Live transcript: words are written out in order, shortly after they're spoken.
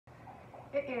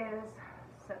It is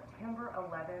September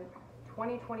 11th,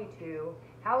 2022.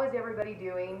 How is everybody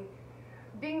doing?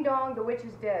 Ding dong, the witch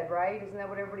is dead, right? Isn't that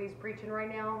what everybody's preaching right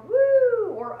now? Woo!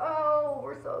 Or, oh,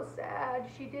 we're so sad.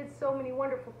 She did so many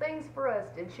wonderful things for us.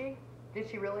 Did she? Did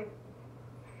she really?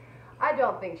 I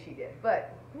don't think she did,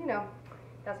 but, you know,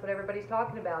 that's what everybody's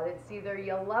talking about. It's either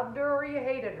you loved her or you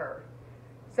hated her.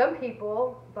 Some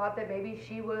people thought that maybe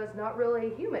she was not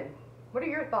really human. What are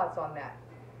your thoughts on that?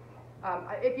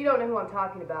 If you don't know who I'm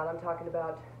talking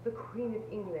about the Queen of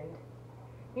England.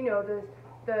 You know,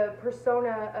 the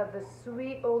persona of the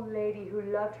sweet old lady who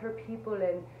loved her people,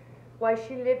 and why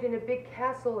she lived in a big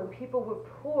castle and people were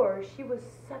poor. She was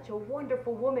such a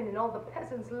wonderful woman and all the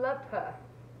peasants loved her.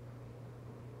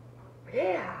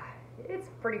 Yeah, it's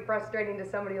pretty frustrating to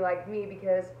somebody like me,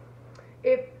 because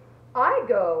if I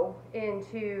go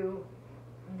into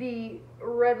the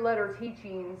red letter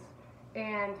teachings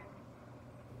and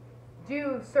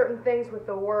do certain things with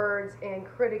the words and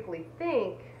critically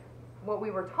think, what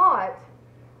we were taught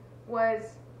was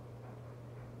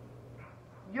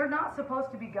you're not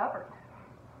supposed to be governed.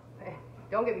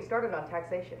 Don't get me started on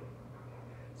taxation.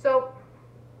 So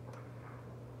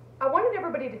I wanted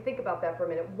everybody to think about that for a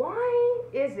minute. Why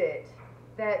is it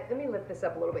that, let me lift this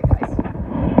up a little bit, guys.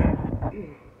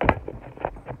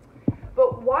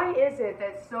 But why is it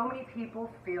that so many people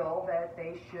feel that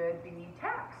they should be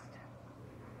taxed?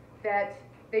 That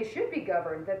they should be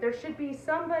governed, that there should be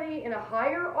somebody in a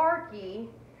hierarchy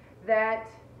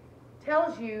that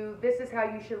tells you this is how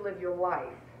you should live your life.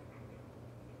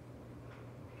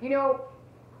 You know,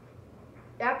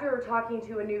 after talking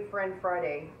to a new friend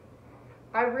Friday,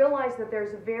 I realized that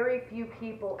there's very few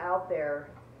people out there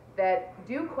that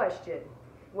do question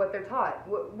what they're taught,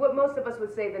 what most of us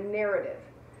would say the narrative.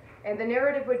 And the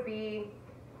narrative would be,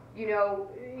 you know,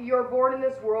 you're born in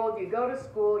this world, you go to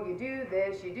school, you do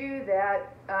this, you do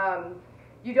that,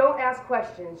 you don't ask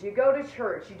questions, you go to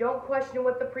church, you don't question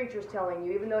what the preacher's telling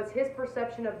you, even though it's his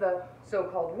perception of the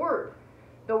so-called word.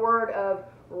 The word of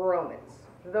Romans,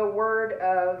 the word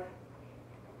of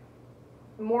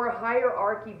more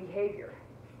hierarchy behavior,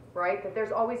 right? That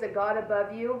there's always a God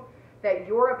above you, that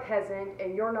you're a peasant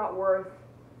and you're not worth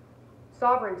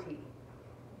sovereignty,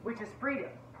 which is freedom.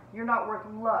 You're not worth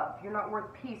love, you're not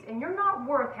worth peace, and you're not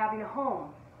worth having a home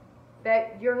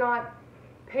that you're not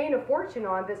paying a fortune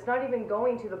on, that's not even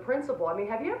going to the principal. I mean,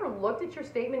 have you ever looked at your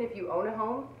statement if you own a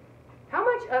home? How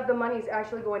much of the money is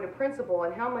actually going to principal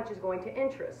and how much is going to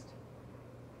interest?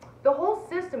 The whole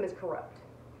system is corrupt.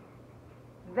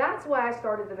 That's why I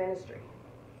started the ministry.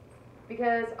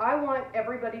 Because I want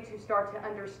everybody to start to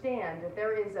understand that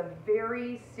there is a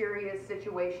very serious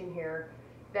situation here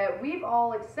that we've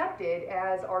all accepted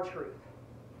as our truth.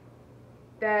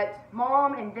 That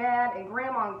mom and dad and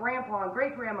grandma and grandpa and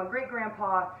great-grandma and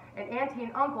great-grandpa and auntie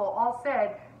and uncle all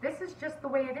said, this is just the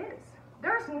way it is.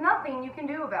 There's nothing you can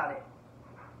do about it.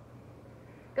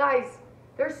 Guys,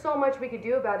 there's so much we could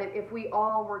do about it if we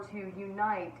all were to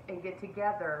unite and get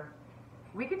together.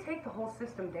 We could take the whole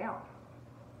system down.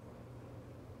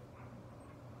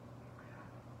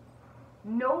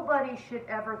 Nobody should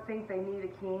ever think they need a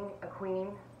king, a queen,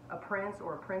 a prince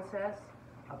or a princess,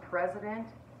 a president,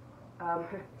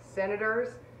 senators,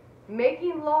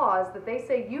 making laws that they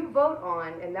say you vote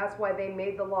on, and that's why they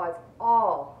made the law. It's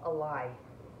all a lie.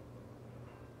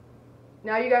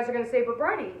 Now you guys are going to say, but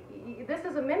Bridie, this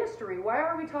is a ministry. Why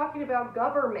are we talking about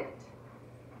government?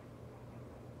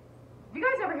 Do you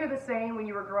guys ever hear the saying when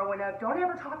you were growing up, don't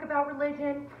ever talk about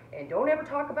religion and don't ever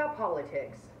talk about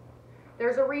politics?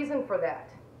 There's a reason for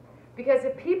that. Because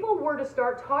if people were to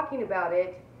start talking about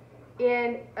it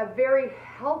in a very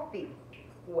healthy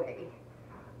way,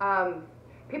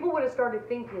 people would have started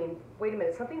thinking, wait a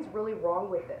minute, something's really wrong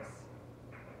with this.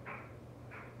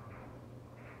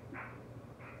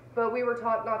 But we were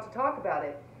taught not to talk about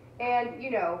it. And,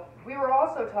 you know, we were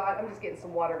also taught, I'm just getting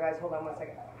some water, guys, hold on one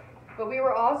second. But we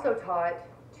were also taught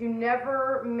to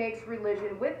never mix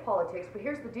religion with politics. But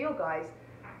here's the deal, guys.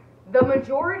 The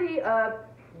majority of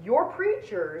your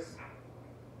preachers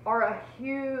are a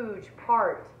huge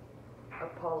part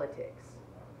of politics.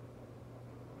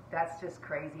 That's just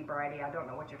crazy, Bridie. I don't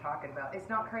know what you're talking about. It's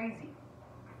not crazy.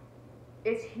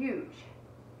 It's huge.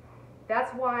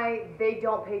 That's why they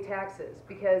don't pay taxes,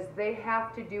 because they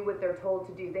have to do what they're told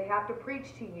to do. They have to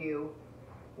preach to you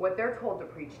what they're told to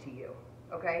preach to you,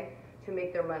 okay, to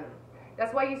make their money.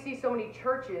 That's why you see so many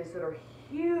churches that are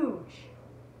huge.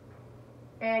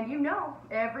 And you know,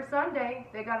 every Sunday,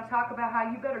 they got to talk about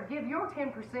how you better give your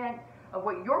 10% of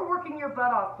what you're working your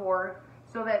butt off for,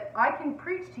 so that I can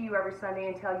preach to you every Sunday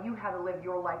and tell you how to live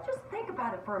your life. Just think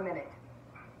about it for a minute.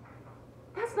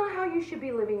 That's not how you should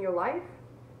be living your life.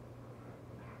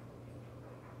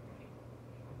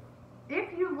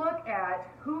 if you look at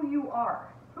who you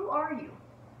are, who are you?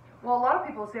 Well, a lot of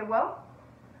people say, well,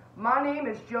 my name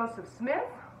is Joseph Smith.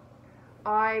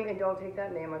 And don't take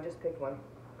that name, I just picked one.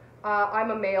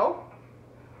 I'm a male.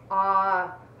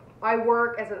 I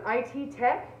work as an IT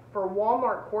tech for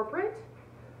Walmart corporate.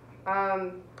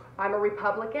 I'm a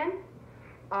Republican.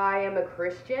 I am a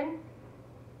Christian.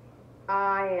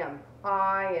 I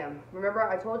am. Remember,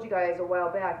 I told you guys a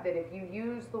while back that if you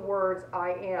use the words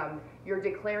I am, you're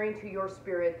declaring to your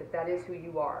spirit that that is who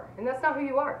you are. And that's not who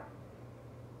you are.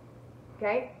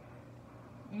 Okay?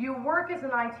 You work as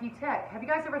an IT tech. Have you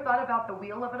guys ever thought about the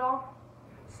wheel of it all?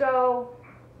 So,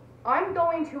 I'm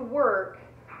going to work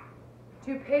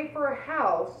to pay for a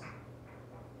house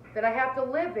that I have to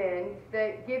live in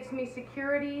that gives me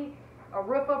security, a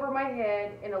roof over my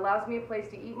head, and allows me a place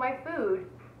to eat my food.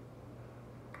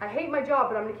 I hate my job,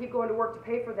 but I'm going to keep going to work to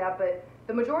pay for that. But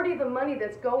the majority of the money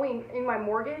that's going in my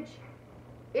mortgage,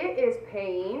 it is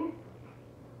paying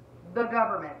the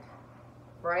government,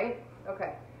 right?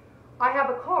 Okay. I have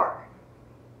a car.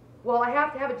 Well, I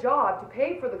have to have a job to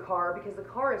pay for the car because the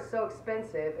car is so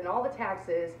expensive, and all the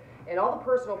taxes and all the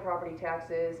personal property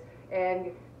taxes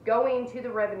and going to the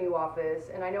revenue office,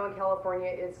 and I know in California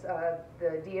it's the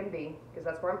DMV because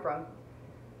that's where I'm from.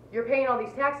 You're paying all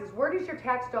these taxes. Where does your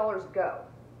tax dollars go?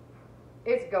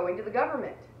 It's going to the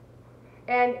government.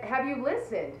 And have you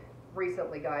listened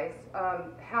recently, guys,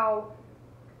 how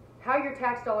your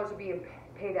tax dollars are being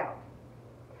paid out?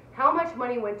 How much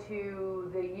money went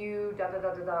to the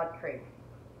crate?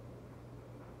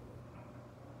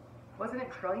 Wasn't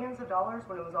it trillions of dollars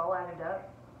when it was all added up?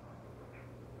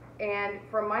 And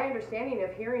from my understanding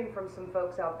of hearing from some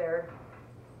folks out there,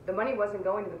 the money wasn't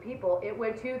going to the people. It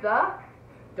went to the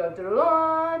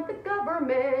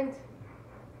government.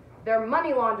 They're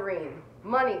money laundering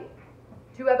money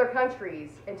to other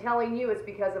countries and telling you it's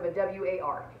because of a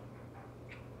WAR.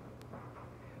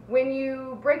 When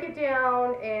you break it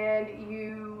down and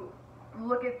you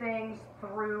look at things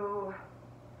through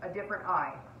a different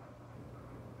eye,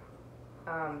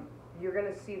 you're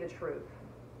going to see the truth.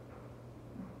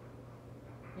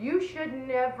 You should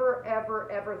never, ever,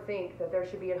 ever think that there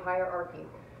should be a hierarchy.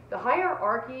 The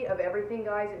hierarchy of everything,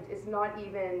 guys, is not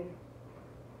even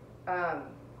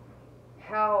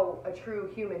how a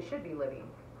true human should be living.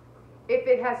 If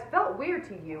it has felt weird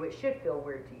to you, it should feel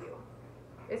weird to you.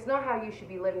 It's not how you should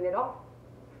be living at all.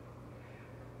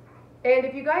 And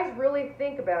if you guys really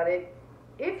think about it,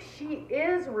 if she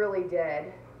is really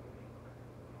dead,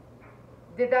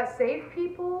 did that save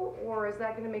people, or is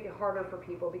that going to make it harder for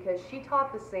people? Because she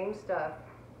taught the same stuff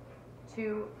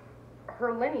to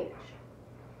her lineage,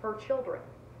 her children,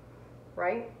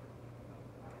 right?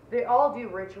 They all do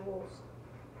rituals.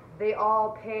 They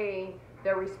all pay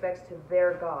their respects to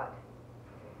their God.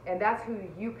 And that's who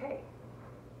you pay.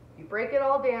 You break it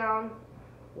all down,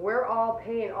 we're all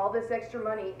paying all this extra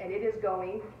money, and it is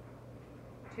going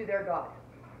to their God.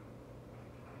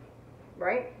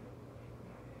 Right?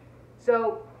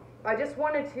 So, I just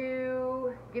wanted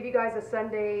to give you guys a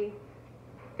Sunday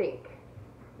think.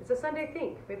 It's a Sunday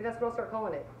think. Maybe that's what I'll start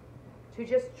calling it. To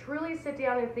just truly sit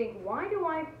down and think, why do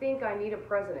I think I need a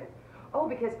president? Oh,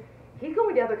 because he's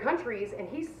going to other countries and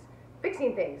he's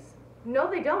fixing things. No,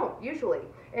 they don't, usually.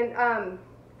 And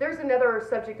there's another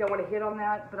subject I want to hit on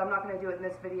that, but I'm not going to do it in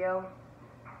this video.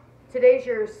 Today's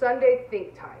your Sunday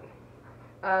think time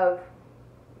of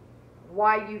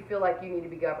why you feel like you need to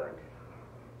be governed.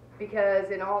 Because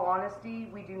in all honesty,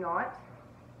 we do not.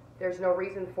 There's no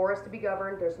reason for us to be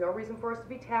governed. There's no reason for us to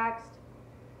be taxed.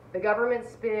 The government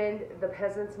spend the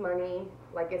peasants' money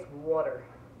like it's water.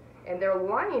 And they're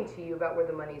lying to you about where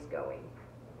the money's going.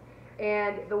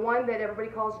 And the one that everybody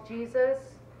calls Jesus,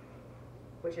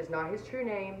 which is not his true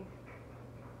name,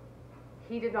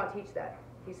 he did not teach that.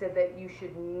 He said that you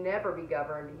should never be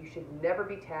governed, you should never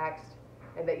be taxed,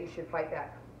 and that you should fight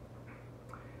back.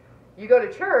 You go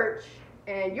to church,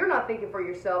 and you're not thinking for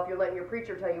yourself, you're letting your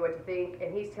preacher tell you what to think,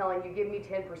 and he's telling you, give me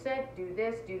 10%, do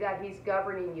this, do that. He's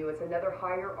governing you. It's another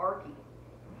hierarchy.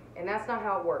 And that's not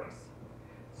how it works.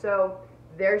 So,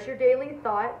 there's your daily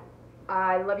thought.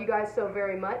 I love you guys so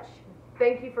very much.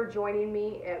 Thank you for joining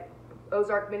me at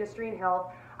Ozark Ministry and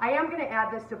Health. I am going to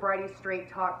add this to Bridie Straight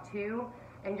Talk too,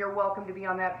 and you're welcome to be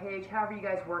on that page, however you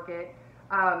guys work it.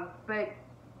 But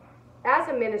as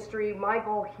a ministry, my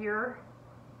goal here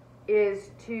is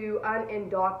to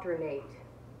unindoctrinate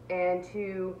and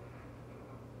to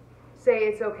say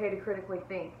it's okay to critically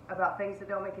think about things that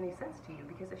don't make any sense to you,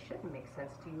 because it shouldn't make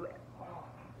sense to you at all.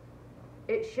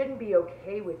 It shouldn't be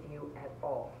okay with you at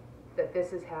all that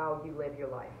this is how you live your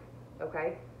life,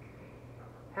 okay?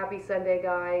 Happy Sunday,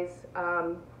 guys.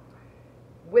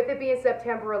 with it being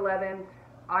September 11th,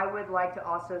 I would like to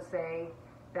also say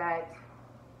that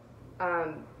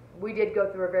we did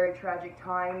go through a very tragic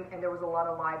time, and there was a lot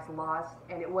of lives lost,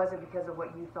 and it wasn't because of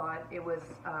what you thought. It was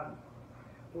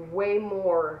way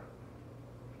more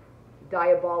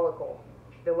diabolical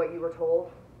than what you were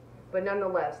told. But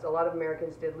nonetheless, a lot of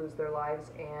Americans did lose their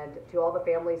lives, and to all the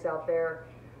families out there,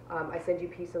 I send you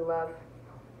peace and love.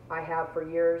 I have for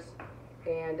years,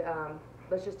 and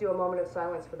let's just do a moment of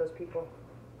silence for those people.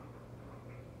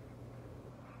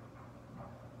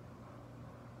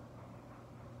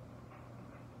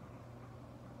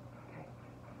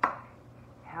 Okay.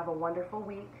 Have a wonderful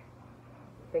week.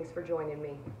 Thanks for joining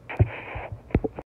me.